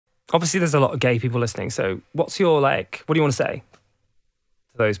Obviously, there's a lot of gay people listening. So what's your, like, what do you want to say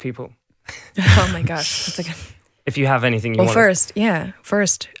to those people? Oh my gosh. That's like if you have anything you want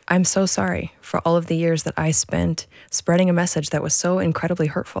First, I'm so sorry for all of the years that I spent spreading a message that was so incredibly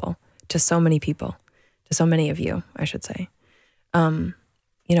hurtful to so many people, to so many of you, I should say. You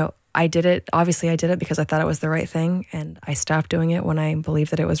know, I did it, obviously I did it because I thought it was the right thing, and I stopped doing it when I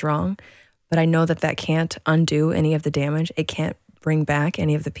believed that it was wrong. But I know that that can't undo any of the damage. It can't bring back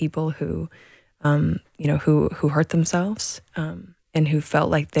any of the people who, you know, who hurt themselves, and who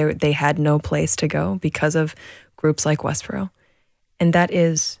felt like they had no place to go because of groups like Westboro. And that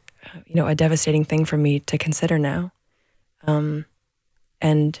is, you know, a devastating thing for me to consider now.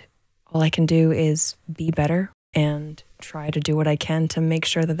 And all I can do is be better and try to do what I can to make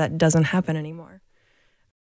sure that that doesn't happen anymore.